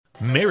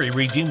Mary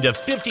redeemed a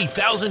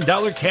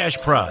 $50,000 cash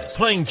prize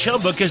playing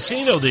Chumba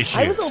Casino this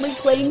year. I was only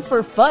playing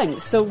for fun,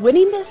 so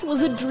winning this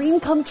was a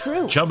dream come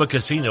true. Chumba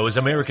Casino is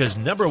America's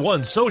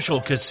 #1 social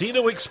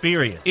casino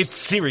experience. It's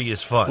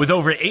serious fun. With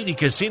over 80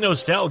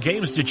 casino-style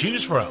games to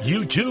choose from,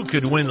 you too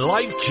could win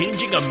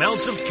life-changing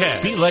amounts of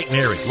cash. Be like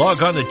Mary.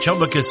 Log on to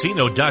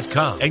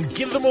ChumbaCasino.com and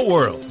give them a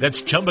whirl.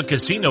 That's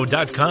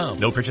ChumbaCasino.com.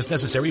 No purchase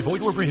necessary.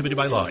 Void where prohibited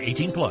by law.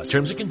 18+.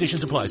 Terms and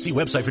conditions apply. See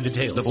website for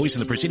details. The voice in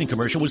the preceding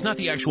commercial was not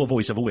the actual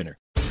voice of a winner.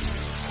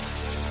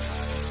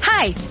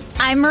 Hi,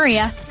 I'm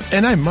Maria.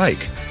 And I'm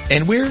Mike.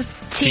 And we're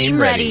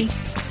Team Ready.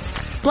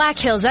 Black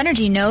Hills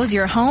Energy knows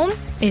your home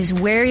is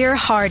where your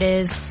heart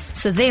is,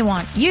 so they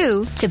want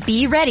you to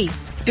be ready.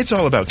 It's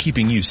all about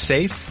keeping you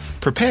safe,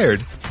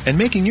 prepared, and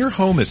making your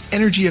home as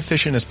energy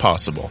efficient as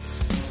possible.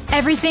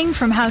 Everything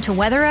from how to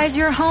weatherize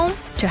your home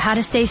to how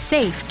to stay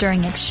safe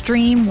during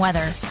extreme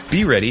weather.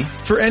 Be ready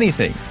for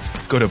anything.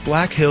 Go to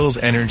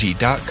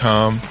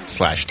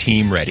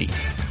blackhillsenergy.com/Team Ready.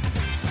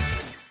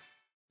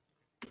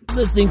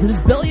 Listening to this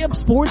Belly Up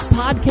Sports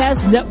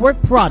Podcast Network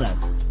product.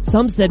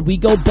 Some said we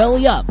go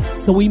belly up,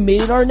 so we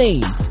made it our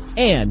name,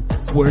 and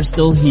we're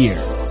still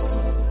here.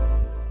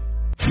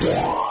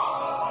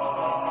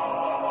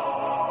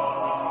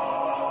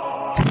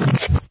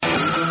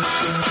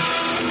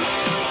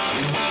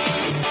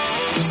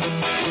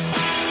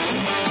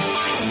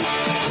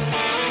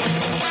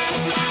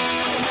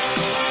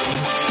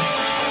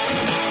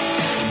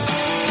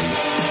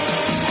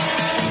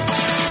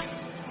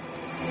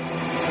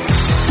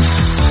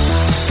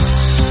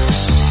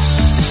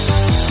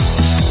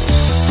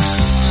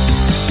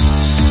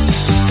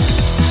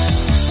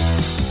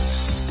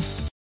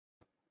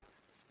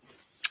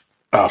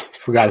 Oh,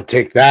 forgot to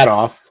take that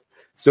off.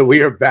 So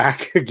we are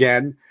back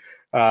again.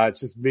 It's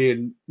just me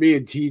and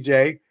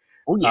TJ.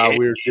 Oh, yeah.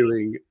 We're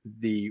doing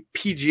the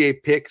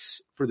PGA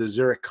picks for the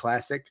Zurich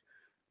Classic.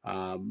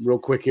 Real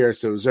quick here.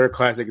 So Zurich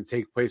Classic can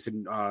take place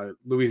in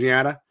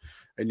Louisiana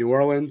and New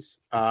Orleans.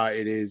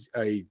 It is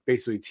a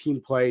basically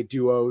team play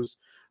duos.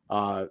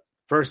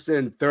 First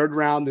and third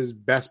round is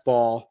best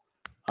ball.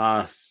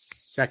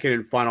 Second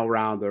and final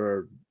round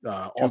are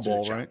alternate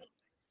ball, shot. right?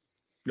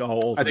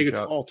 No, I think it's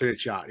shot. alternate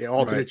shot. Yeah,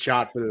 alternate Right.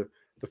 shot for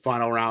the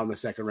final round, the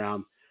second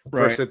round.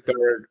 Right. First and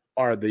third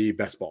are the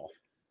best ball.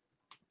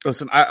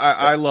 Listen,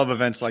 I love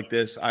events like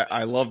this.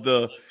 I love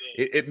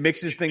it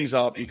mixes things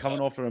up. You're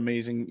coming off an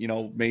amazing,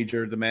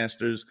 major, the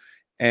Masters,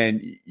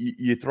 and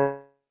you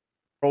throw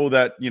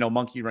that,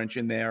 monkey wrench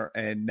in there,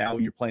 and now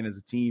you're playing as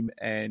a team,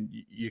 and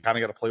you kind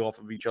of got to play off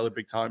of each other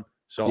big time.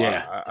 So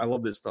Yeah. I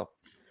love this stuff.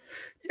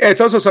 Yeah,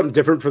 it's also something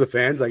different for the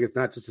fans. Like, it's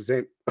not just the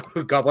same.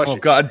 God bless you. Oh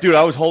God, dude,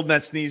 I was holding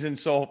that sneezing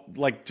so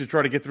to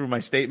try to get through my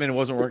statement. It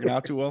wasn't working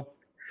out too well.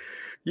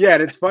 Yeah,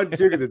 and it's fun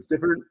too because it's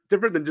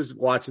different than just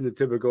watching the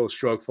typical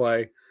stroke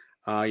play.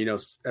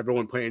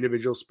 Everyone playing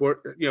individual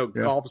sport.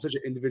 Golf is such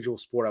an individual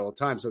sport all the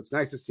time, so it's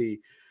nice to see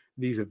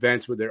these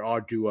events where there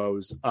are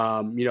duos.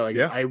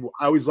 I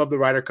always love the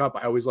Ryder Cup.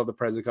 I always love the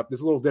President Cup. This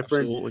is a little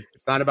different. Absolutely.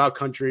 It's not about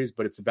countries,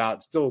 but it's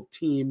about still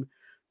team.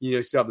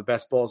 You still have the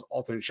best balls,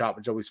 alternate shot,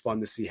 which is always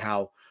fun to see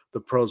how the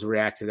pros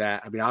react to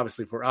that. I mean,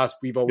 obviously for us,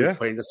 we've always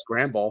played in a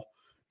scramble,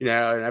 and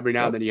every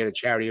now and then you get a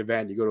charity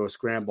event, you go to a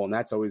scramble, and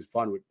that's always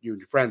fun with you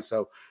and your friends.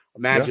 So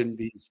imagine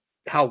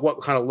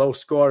what kind of low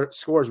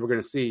scores we're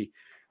going to see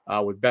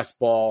with best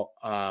ball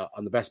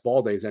on the best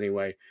ball days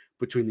anyway,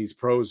 between these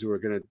pros who are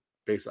going to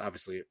basically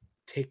obviously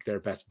take their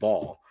best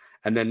ball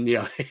and then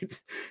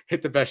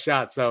hit the best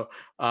shot. So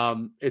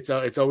it's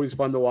always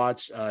fun to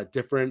watch,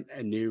 different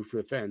and new for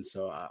the fans.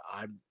 So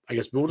I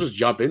guess we'll just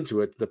jump into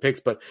it, the picks.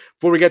 But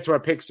before we get to our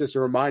picks, just to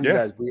remind you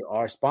guys, we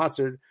are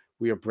sponsored.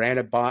 We are brand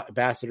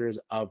ambassadors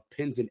of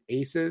Pins and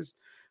Aces.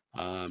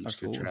 I'm just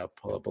going to try to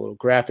pull up a little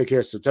graphic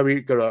here. So go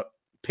to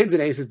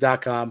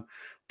pinsandaces.com.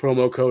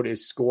 Promo code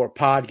is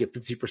ScorePod. Get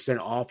 50%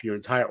 off your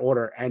entire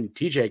order. And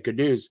TJ, good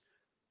news.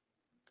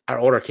 Our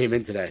order came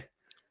in today.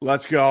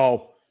 Let's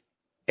go.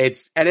 It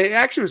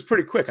actually was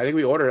pretty quick. I think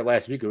we ordered it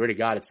last week. We already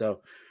got it.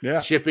 So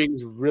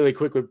shipping's really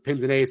quick with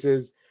Pins and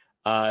Aces.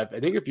 I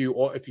think if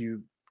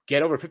you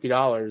get over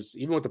 $50,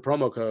 even with the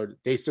promo code,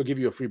 they still give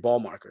you a free ball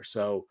marker.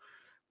 So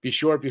be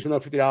sure if you spend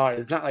over $50,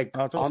 it's not like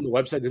on the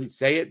website it doesn't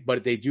say it,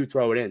 but they do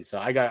throw it in. So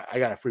I got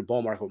a free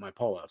ball marker with my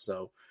polo.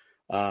 So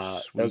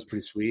that was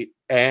pretty sweet.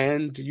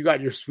 And you got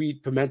your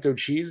sweet pimento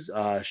cheese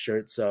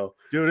shirt. So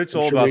dude, it's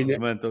all about the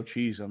pimento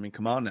cheese. I mean,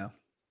 come on now.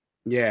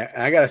 Yeah,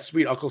 and I got a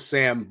sweet Uncle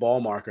Sam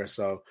ball marker,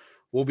 so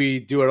we'll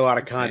be doing a lot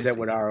of content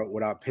with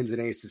our Pins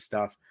and Aces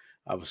stuff.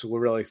 So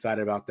we're really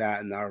excited about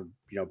that and our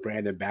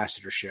brand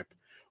ambassadorship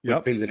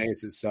with Pins and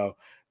Aces. So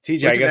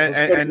TJ, I guess,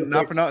 and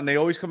not for nothing, they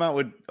always come out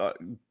with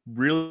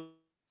really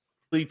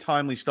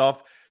timely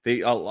stuff.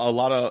 They a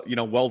lot of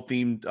well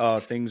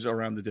themed things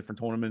around the different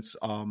tournaments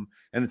and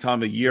the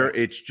time of year.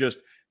 It's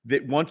just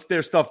that once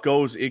their stuff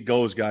goes, it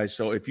goes, guys.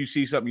 So if you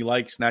see something you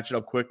like, snatch it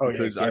up quick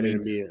because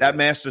that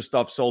master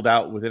stuff sold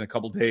out within a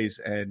couple of days.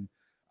 And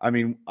I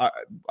mean,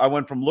 I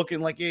went from looking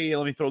like, hey,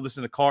 let me throw this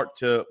in the cart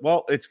to,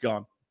 well, it's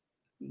gone.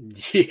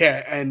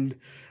 Yeah, and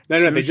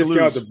No, they just came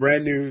out the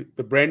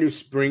brand new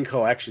spring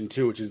collection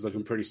too, which is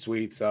looking pretty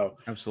sweet. So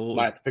absolutely,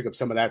 might have to pick up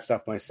some of that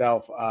stuff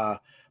myself. But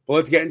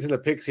let's get into the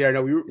picks here. I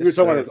know we were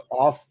talking about this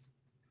off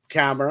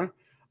camera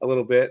a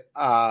little bit.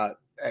 I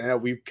know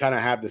we kind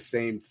of have the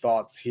same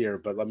thoughts here,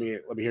 but let me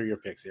hear your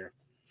picks here.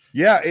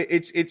 Yeah,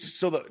 it's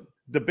so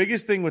the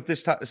biggest thing with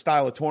this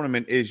style of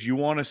tournament is you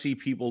want to see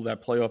people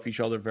that play off each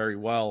other very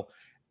well.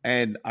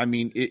 And I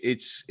mean,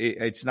 it's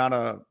not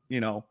a,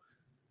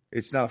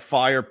 it's not a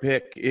fire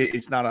pick.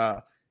 It's not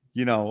a,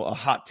 a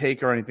hot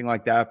take or anything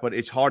like that, but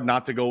it's hard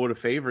not to go with a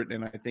favorite.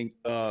 And I think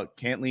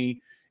Cantley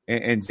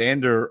and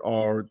Xander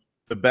are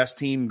the best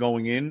team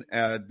going in.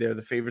 They're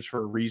the favorites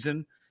for a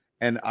reason.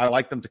 And I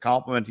like them to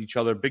complement each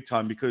other big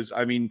time because,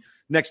 I mean,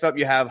 next up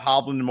you have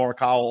Hovland and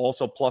Morikawa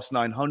also plus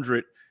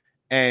 900.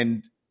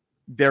 And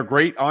they're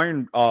great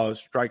iron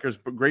strikers,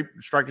 but great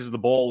strikers of the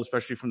ball,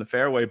 especially from the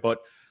fairway. But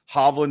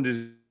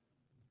Hovland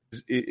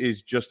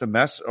is just a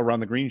mess around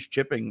the greens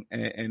chipping,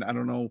 and I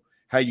don't know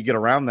how you get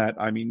around that.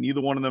 I mean,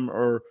 neither one of them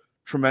are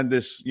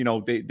tremendous.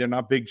 They're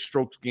not big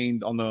strokes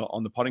gained on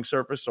the putting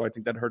surface, so I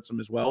think that hurts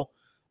them as well.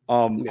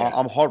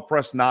 I'm hard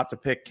pressed not to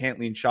pick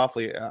Cantley and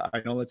Schauffele.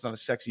 I know that's not a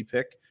sexy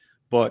pick,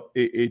 but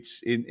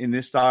it's in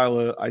this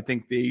style. I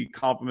think they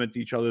complement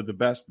each other the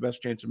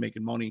best chance of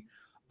making money.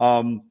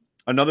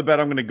 Another bet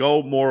I'm going to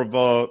go more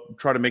of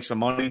try to make some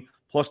money,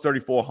 plus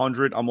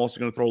 3,400. I'm also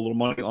going to throw a little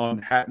money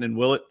on Hatton and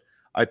Willett.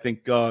 I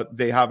think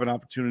they have an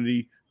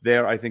opportunity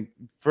there. I think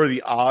for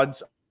the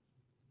odds,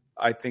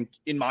 I think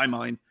in my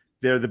mind,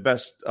 they're the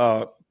best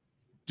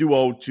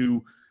duo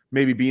to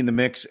maybe be in the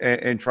mix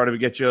and try to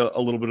get you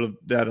a little bit of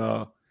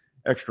that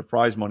extra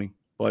prize money.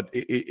 But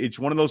it's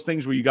one of those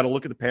things where you got to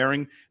look at the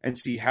pairing and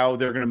see how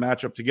they're going to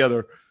match up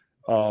together.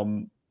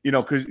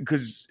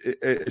 Because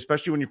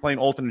especially when you're playing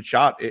alternate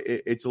shot,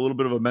 it's a little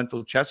bit of a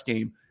mental chess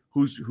game.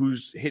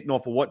 Who's hitting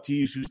off of what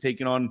tees? Who's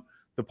taking on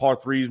the par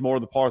threes, more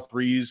of the par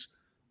threes?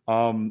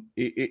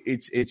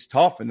 It's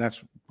tough, and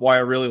that's why I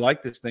really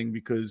like this thing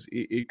because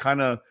it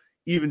kind of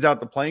evens out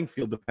the playing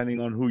field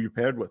depending on who you're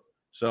paired with.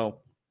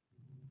 So,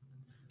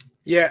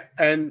 yeah,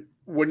 and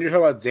when you're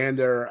talking about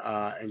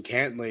Xander and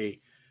Cantley,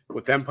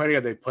 with them playing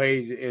together, they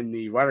played in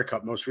the Ryder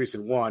Cup, most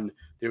recent one.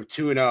 They were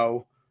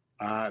 2-0,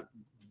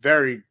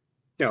 very.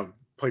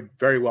 Played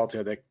very well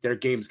together. Their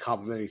games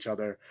complement each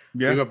other.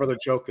 Yeah. My brother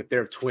joked that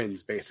they're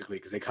twins, basically,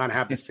 because they kind of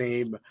have the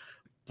same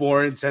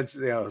boring sense,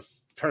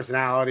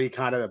 personality,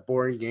 kind of a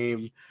boring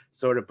game,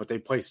 sort of, but they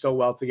play so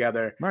well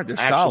together. Right, they're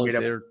solid.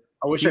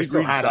 I wish I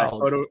still had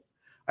it.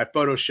 I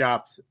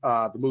photoshopped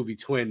the movie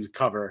Twins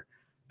cover,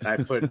 and I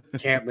put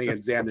Cantley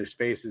and Xander's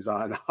faces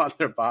on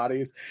their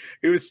bodies.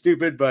 It was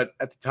stupid, but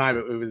at the time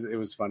it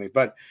was funny.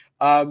 But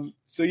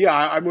so yeah,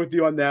 I'm with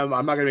you on them.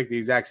 I'm not going to make the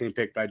exact same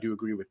pick, but I do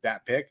agree with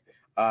that pick.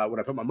 Would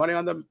I put my money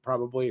on them?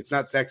 Probably. It's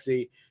not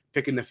sexy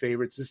picking the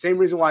favorites. The same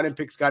reason why I didn't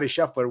pick Scottie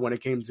Scheffler when it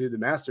came to the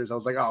Masters. I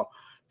was like, oh,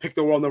 pick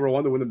the world number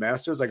one to win the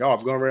Masters. Like, oh,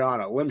 I'm going right on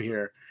a limb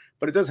here.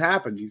 But it does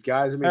happen. These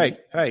guys, I mean,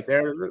 hey,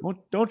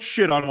 don't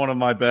shit on one of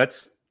my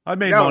bets. I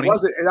made money. No, it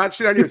wasn't. And not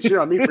shit on you. Shit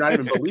on me for not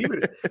even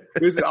believing it.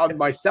 It was on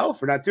myself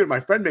for not doing it. My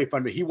friend made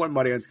fun of me. He won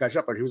money on Scottie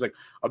Scheffler. He was like,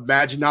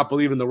 imagine not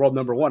believing the world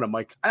number one. I'm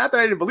like, not that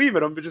I didn't believe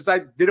in him, but just I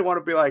didn't want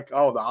to be like,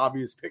 oh, the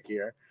obvious pick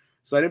here.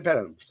 So I didn't bet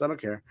him. So I don't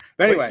care.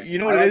 But anyway, you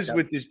know what it is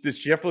with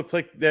this Scheffler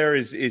pick there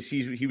is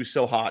he was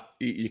so hot.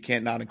 You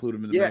can't not include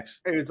him in the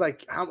mix. It was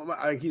like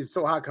he's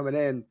so hot coming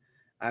in.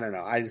 I don't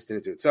know. I just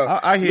didn't do it. So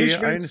I hear you.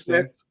 I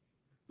understand.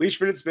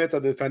 Leishman and Smith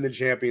are the defending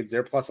champions.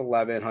 They're plus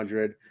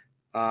 1,100.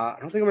 I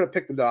don't think I'm going to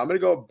pick them though. I'm going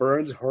to go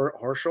Burns,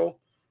 Horschel.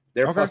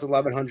 They're plus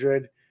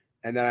 1,100,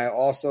 and then I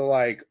also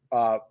like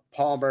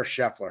Palmer,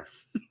 Scheffler.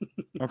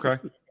 Okay,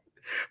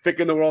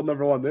 picking the world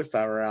number one this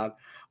time around.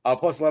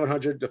 Plus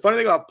 1,100. The funny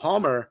thing about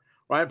Palmer,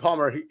 Ryan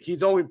Palmer,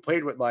 he's only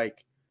played with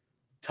like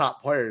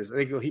top players. I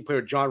think he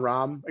played with John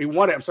Rahm. He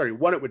won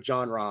it with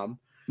John Rahm.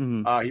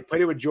 Mm-hmm. He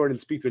played it with Jordan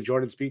Spieth when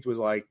Jordan Spieth was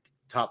like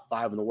top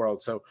 5 in the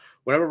world. So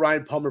whenever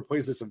Ryan Palmer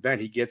plays this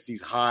event, he gets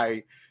these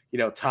high,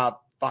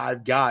 top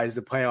 5 guys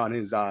to play on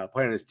his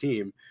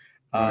team.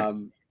 Right.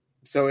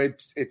 So I'm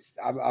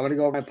going to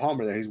go with Ryan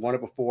Palmer there. He's won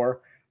it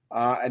before.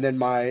 And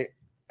then I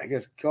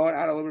guess going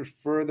out a little bit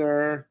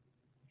further,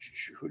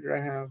 who did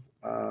I have?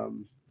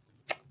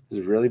 This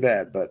is really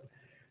bad, but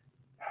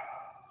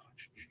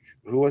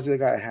who was the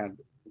guy I had?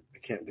 I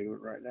can't think of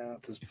it right now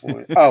at this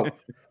point. Oh,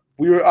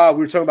 we were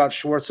talking about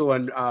Schwartzel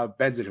and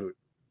Benzenhut.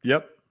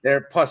 Yep,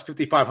 they're plus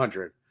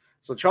 5,500.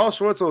 So Charles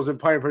Schwartzel has been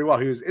playing pretty well.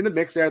 He was in the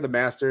mix there at the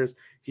Masters.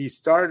 He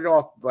started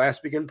off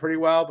last weekend pretty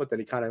well, but then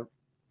he kind of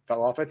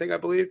fell off, I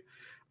believe.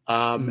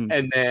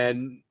 And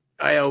then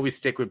I always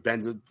stick with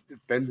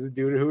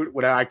Benzenhut.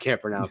 Whatever, I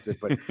can't pronounce it,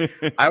 but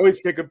I always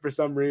pick him for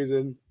some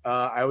reason.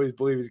 I always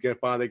believe he's going to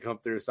finally come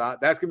through. So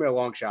that's going to be a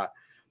long shot.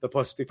 The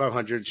plus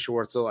 5,500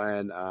 Schwartzel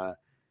and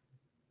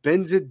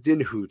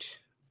Benzenhut.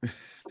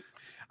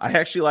 I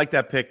actually like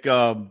that pick.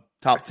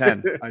 Top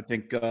 10. I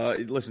think.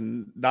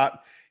 Listen,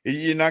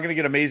 you're not going to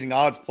get amazing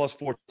odds plus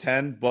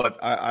 410, but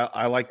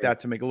I like that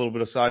to make a little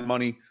bit of side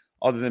money.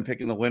 Other than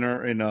picking the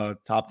winner in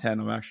top 10,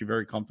 I'm actually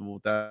very comfortable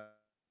with that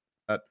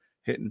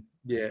hitting.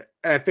 Yeah,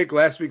 and I think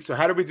last week. So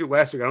how did we do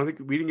last week? I don't think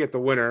we didn't get the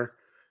winner.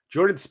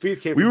 Jordan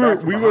Spieth came. We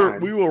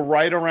were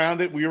right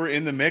around it. We were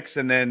in the mix,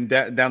 and then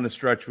down the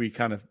stretch, we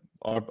kind of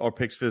our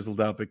picks fizzled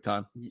out big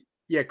time.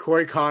 Yeah,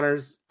 Corey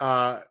Connors.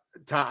 I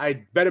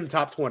bet him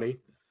top 20,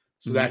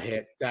 so that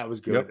hit. That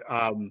was good.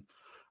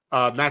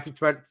 Yep. Matthew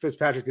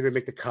Fitzpatrick didn't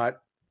make the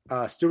cut.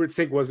 Stuart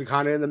Sink wasn't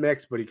kind of in the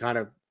mix, but he kind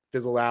of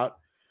fizzled out.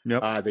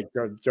 Yep.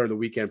 During the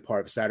weekend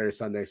part of Saturday,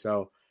 Sunday.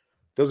 So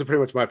those are pretty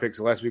much my picks.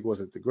 Last week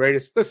wasn't the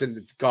greatest. Listen,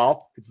 it's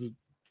golf. It's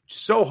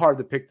so hard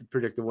to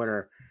predict the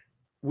winner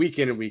week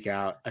in and week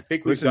out. I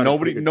think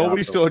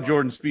nobody still had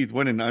Jordan Spieth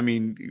winning. I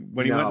mean,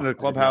 when he went into the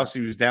clubhouse, he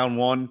was down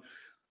 1.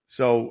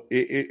 So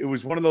it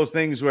was one of those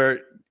things where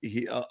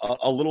he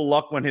a little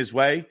luck went his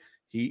way.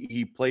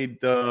 He played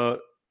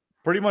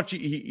pretty much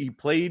he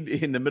played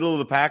in the middle of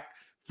the pack,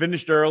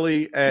 finished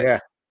early,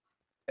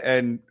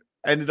 and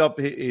ended up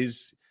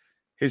his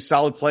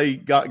solid play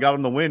got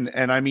him the win.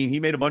 And I mean, he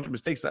made a bunch of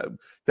mistakes.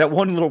 That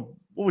one little,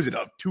 what was it,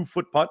 a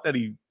 2-foot putt that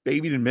he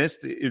babied and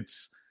missed?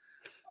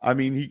 I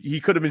mean, he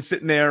could have been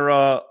sitting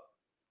there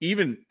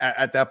even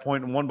at that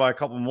point and won by a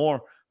couple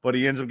more, but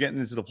he ends up getting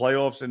into the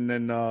playoffs and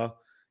then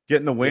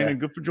getting the win. And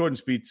good for Jordan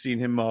Spieth. Seeing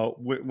him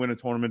win a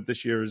tournament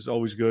this year is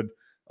always good.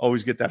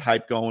 Always get that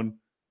hype going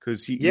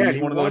because he's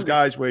one of those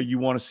guys where you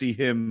want to see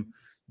him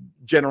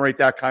generate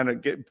that kind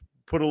of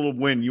put a little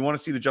win. You want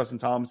to see the Justin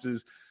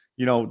Thomases,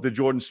 the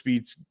Jordan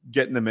Spieths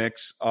get in the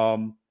mix.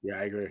 Yeah,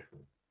 I agree.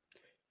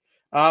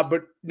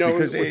 But no,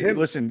 because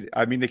listen,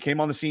 I mean, they came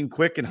on the scene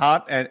quick and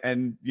hot,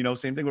 and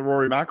same thing with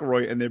Rory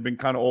McIlroy, and they've been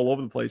kind of all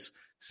over the place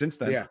since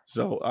then. Yeah.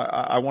 So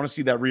I want to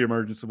see that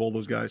reemergence of all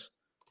those guys.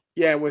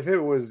 Yeah, with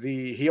him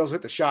he also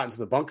hit the shot into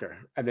the bunker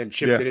and then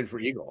chipped it in for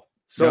eagle.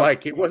 So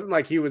it wasn't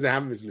like he was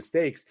having his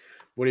mistakes.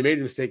 When he made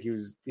a mistake, he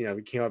was he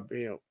came up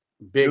big.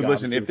 Dude,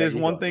 listen, if there's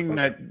one thing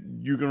that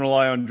you can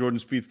rely on Jordan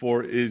Spieth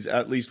for is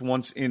at least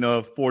once in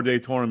a 4-day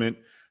tournament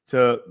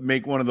to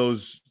make one of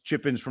those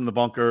chip-ins from the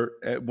bunker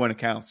when it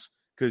counts.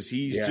 Because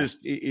he's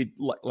just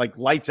like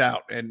lights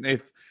out. And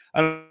if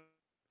I don't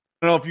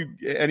know if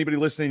anybody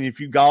listening, if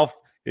you golf,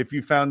 if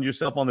you found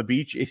yourself on the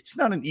beach, it's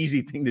not an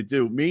easy thing to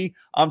do. Me,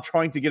 I'm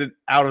trying to get it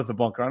out of the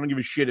bunker. I don't give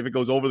a shit if it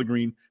goes over the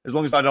green, as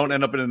long as I don't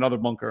end up in another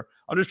bunker.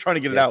 I'm just trying to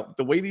get it out.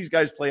 The way these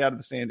guys play out of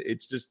the sand,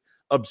 it's just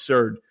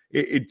absurd.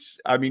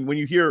 I mean, when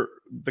you hear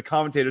the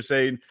commentator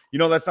saying,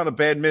 that's not a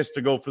bad miss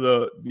to go for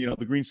the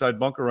green side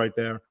bunker right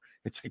there.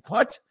 It's like,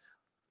 what?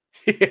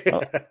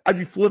 I'd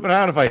be flipping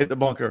out if I hit the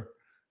bunker.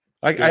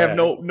 I have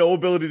no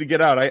ability to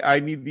get out. I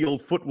need the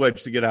old foot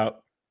wedge to get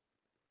out.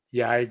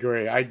 Yeah, I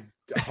agree. I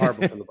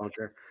horrible from the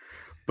bunker,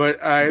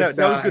 but that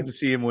was good to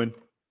see him win.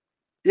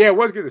 Yeah, it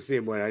was good to see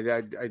him win. I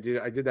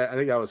did that. I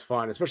think that was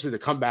fun, especially the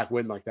comeback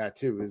win like that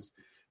too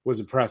was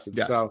impressive.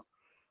 Yes. So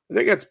I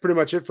think that's pretty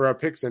much it for our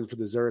picks and for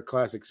the Zurich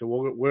Classic. So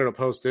we're going to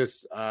post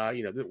this.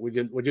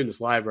 We're doing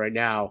this live right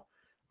now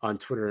on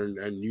Twitter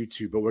and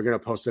YouTube, but we're going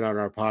to post it on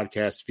our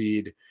podcast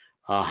feed.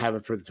 Have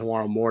it for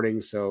tomorrow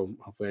morning, so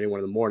hopefully anyone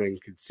in the morning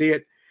could see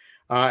it.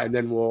 And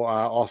then we'll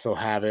also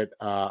have it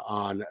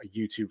on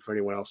YouTube for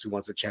anyone else who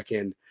wants to check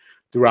in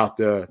throughout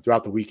the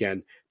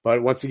weekend.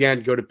 But once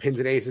again, go to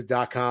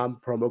pinsandaces.com,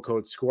 promo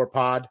code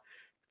ScorePod,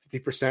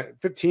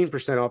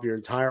 15% off your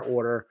entire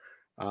order.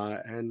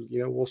 And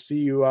we'll see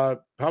you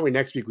probably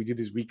next week. We do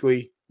this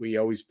weekly. We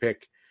always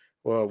pick.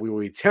 Well, we will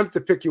attempt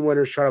to pick you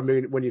winners, try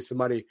to win you some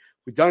money.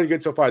 We've done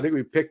good so far. I think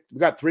we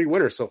got 3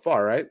 winners so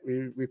far, right?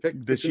 We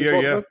picked this year,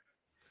 yeah.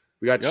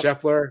 We got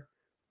Scheffler.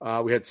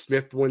 We had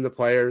Smith win the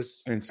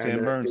Players. And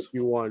Sam Burns.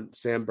 You won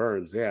Sam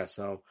Burns, yeah.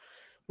 So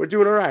we're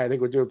doing all right. I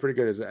think we're doing pretty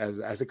good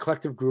as a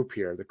collective group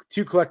here. The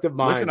 2 collective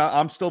minds. Listen,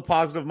 I'm still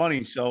positive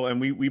money. So,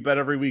 and we bet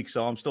every week.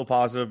 So I'm still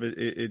positive.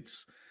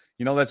 It's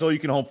that's all you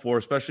can hope for,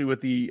 especially with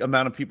the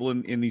amount of people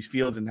in these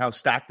fields and how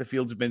stacked the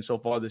fields have been so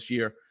far this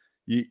year.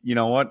 You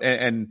know what?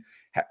 And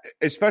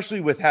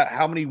especially with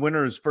how many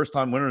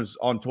first-time winners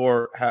on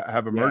tour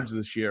have emerged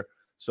this year.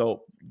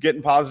 So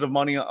getting positive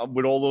money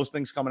with all those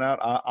things coming out,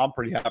 I'm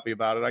pretty happy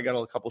about it. I got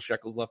a couple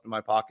shekels left in my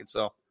pocket.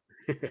 So,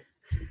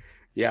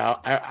 yeah,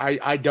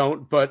 I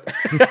don't, but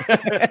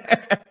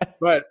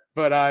but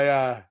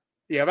I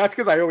that's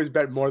because I always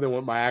bet more than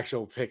what my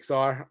actual picks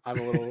are. I'm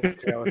a little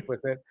careless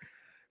with it.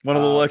 Want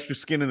a little extra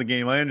skin in the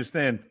game. I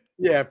understand.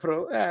 Yeah,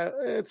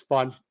 it's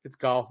fun. It's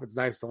golf. It's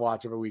nice to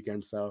watch every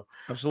weekend. So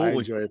absolutely I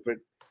enjoy it. But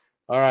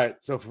all right,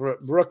 so for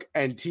Brooke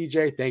and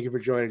TJ, thank you for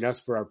joining us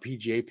for our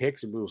PGA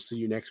picks, and we will see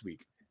you next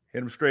week. Hit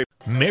them straight.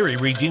 Mary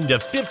redeemed a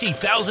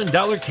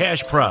 $50,000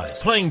 cash prize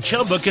playing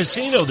Chumba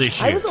Casino this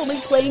year. I was only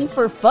playing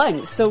for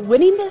fun, so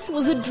winning this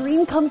was a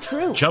dream come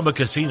true. Chumba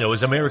Casino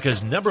is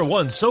America's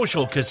 #1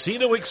 social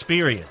casino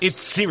experience.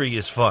 It's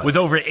serious fun. With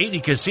over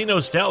 80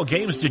 casino-style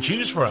games to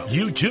choose from,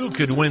 you too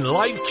could win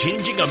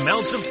life-changing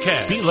amounts of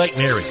cash. Be like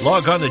Mary.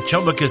 Log on to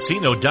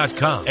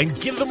ChumbaCasino.com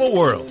and give them a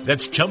whirl.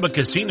 That's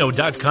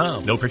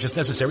ChumbaCasino.com. No purchase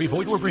necessary.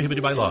 Void or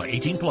prohibited by law.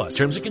 18+.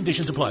 Terms and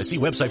conditions apply. See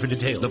website for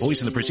details. The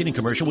voice in the preceding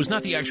commercial was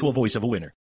not the actual voice of a winner.